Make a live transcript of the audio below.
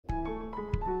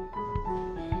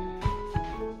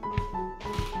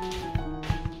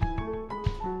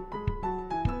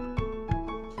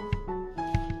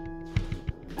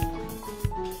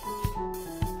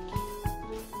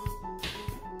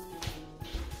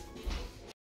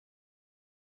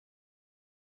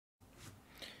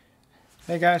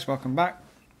Hey guys, welcome back.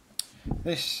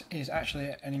 This is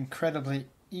actually an incredibly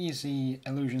easy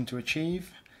illusion to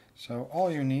achieve. So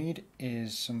all you need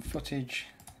is some footage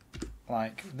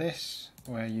like this,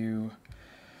 where you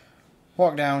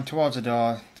walk down towards a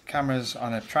door, the camera's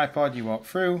on a tripod, you walk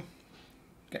through,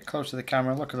 get close to the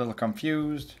camera, look a little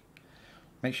confused,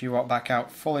 make sure you walk back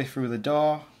out fully through the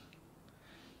door,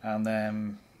 and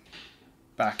then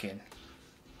back in.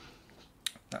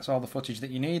 That's all the footage that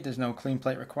you need. There's no clean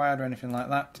plate required or anything like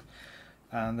that.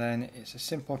 And then it's a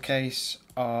simple case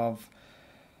of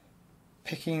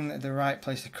picking the right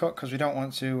place to cut, because we don't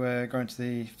want to go into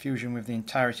the fusion with the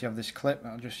entirety of this clip.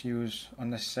 I'll just use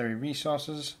unnecessary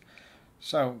resources.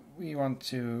 So we want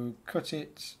to cut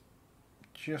it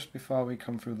just before we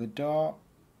come through the door,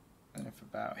 and if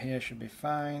about here should be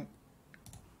fine.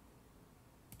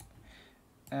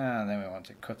 And then we want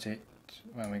to cut it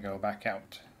when we go back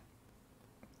out.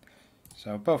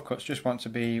 So both cuts just want to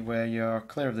be where you're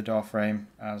clear of the door frame,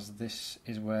 as this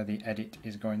is where the edit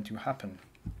is going to happen.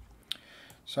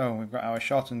 So we've got our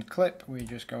shortened clip. We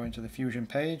just go into the Fusion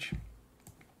page,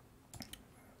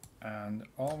 and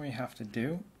all we have to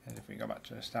do is, if we go back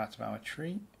to the start of our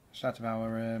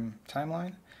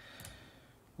timeline,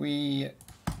 we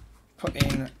put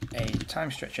in a time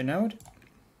stretcher node,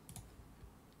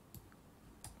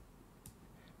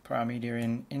 put our media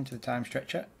into the time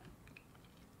stretcher,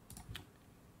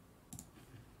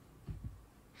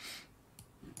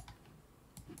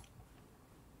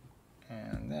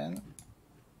 and then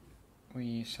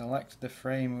we select the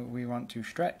frame we want to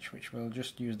stretch, which we'll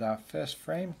just use our first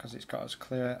frame because it's got us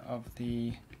clear of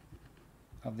the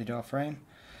door frame.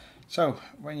 So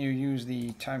when you use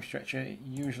the time stretcher, it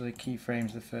usually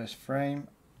keyframes the first frame,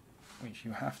 which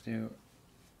you have to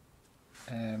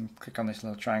click on this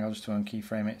little triangle just to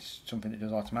unkeyframe it. It's something that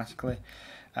does automatically,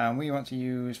 and we want to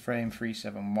use frame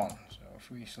 371. So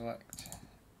if we select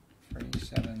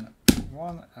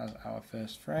 371 as our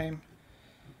first frame,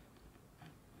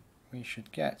 we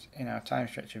should get in our time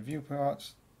stretcher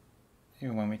viewports,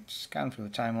 even when we scan through the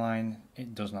timeline,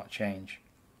 it does not change.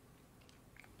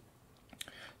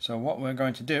 So what we're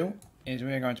going to do is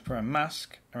we're going to put a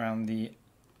mask around the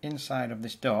inside of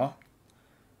this door.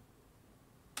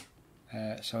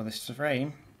 So this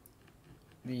frame,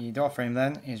 the door frame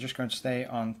then, is just going to stay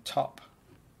on top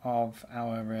of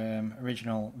our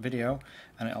original video,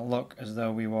 and it'll look as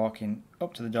though we're walking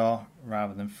up to the door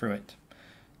rather than through it.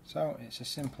 So it's as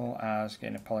simple as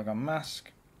getting a polygon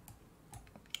mask,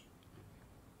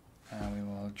 and we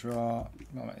will draw,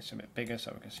 well, it's a bit bigger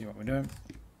so we can see what we're doing.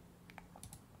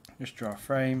 Just draw a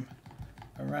frame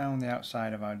around the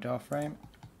outside of our door frame.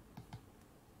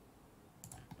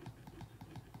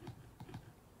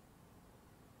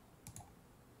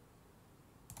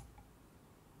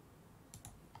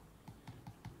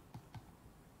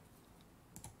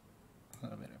 A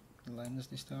little bit of lens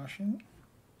distortion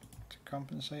to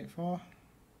compensate for.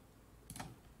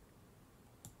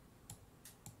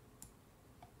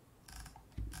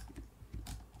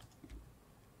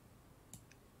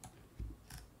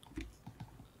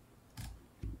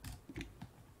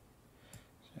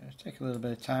 So just take a little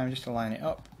bit of time just to line it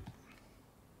up.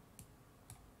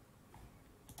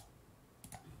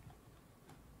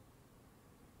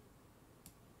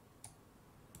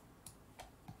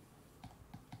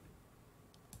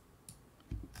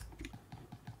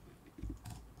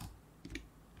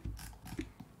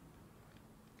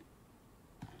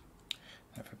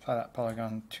 If we apply that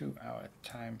polygon to our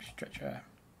time stretcher.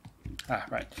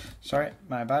 Right, sorry,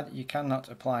 my bad. You cannot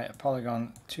apply a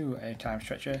polygon to a time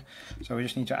stretcher, so we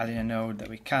just need to add in a node that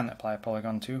we can apply a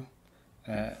polygon to,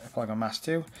 a polygon mask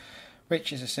to,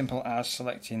 which is as simple as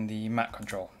selecting the map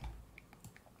control.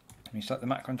 We select the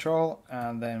map control,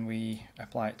 and then we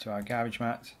apply it to our garbage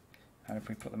mat, and if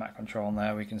we put the map control on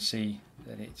there, we can see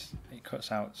that it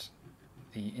cuts out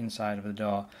the inside of the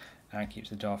door and keeps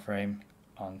the door frame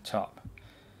on top.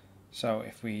 So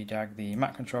if we drag the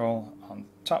map control on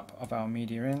top of our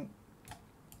media in,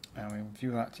 and we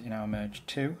view that in our merge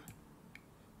 2,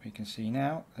 we can see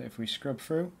now that if we scrub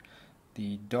through,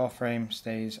 the door frame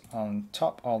stays on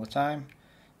top all the time.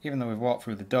 Even though we've walked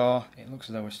through the door, it looks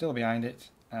as though we're still behind it,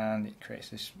 and it creates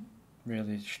this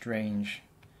really strange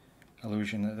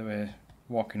illusion that we're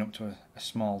walking up to a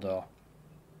small door.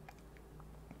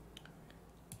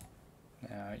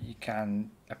 Now you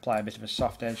can apply a bit of a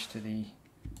soft edge to the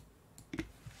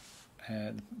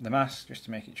mask just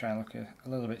to make it try and look a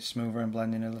little bit smoother and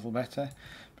blend in a little better.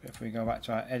 But if we go back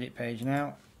to our edit page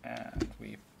now and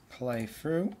we play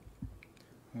through,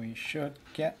 we should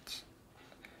get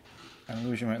an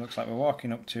illusion where it looks like we're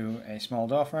walking up to a small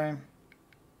door frame,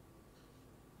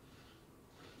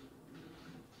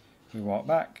 we walk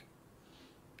back,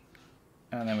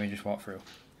 and then we just walk through.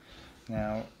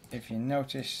 Now if you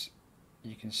notice,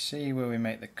 you can see where we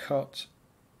make the cut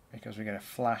because we get a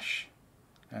flash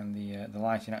and the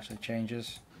lighting actually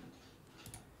changes.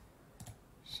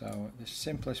 So the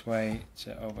simplest way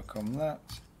to overcome that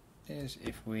is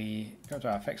if we go to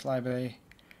our effects library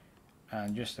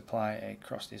and just apply a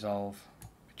cross dissolve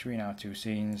between our two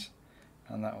scenes,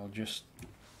 and that will just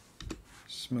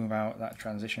smooth out that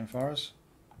transition for us.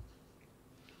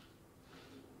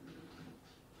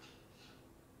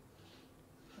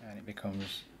 And it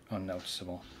becomes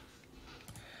unnoticeable.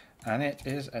 And it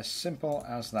is as simple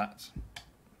as that.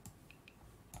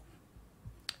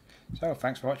 So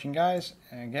thanks for watching, guys.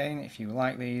 And again, if you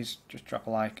like these, just drop a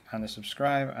like and a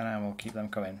subscribe and I will keep them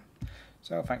coming.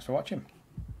 So thanks for watching.